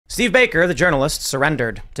Steve Baker, the journalist,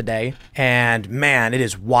 surrendered today, and man, it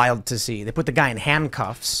is wild to see. They put the guy in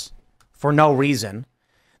handcuffs for no reason.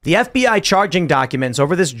 The FBI charging documents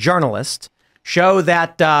over this journalist show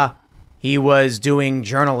that he was doing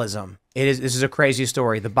journalism. This is a crazy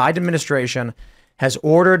story. The Biden administration has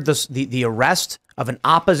ordered the arrest of an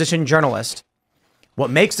opposition journalist. What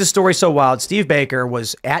makes this story so wild, Steve Baker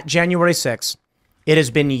was at January 6th. It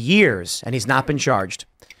has been years, and he's not been charged.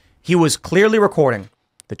 He was clearly recording.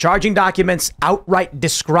 The charging documents outright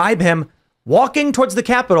describe him walking towards the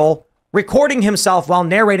Capitol, recording himself while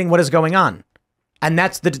narrating what is going on. And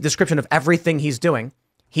that's the description of everything he's doing.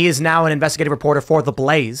 He is now an investigative reporter for The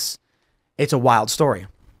Blaze. It's a wild story.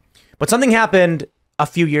 But something happened a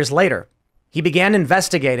few years later. He began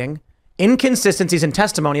investigating inconsistencies in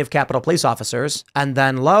testimony of Capitol police officers. And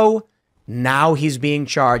then, now he's being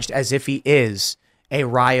charged as if he is a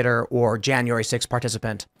rioter or January 6th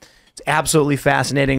participant. It's absolutely fascinating.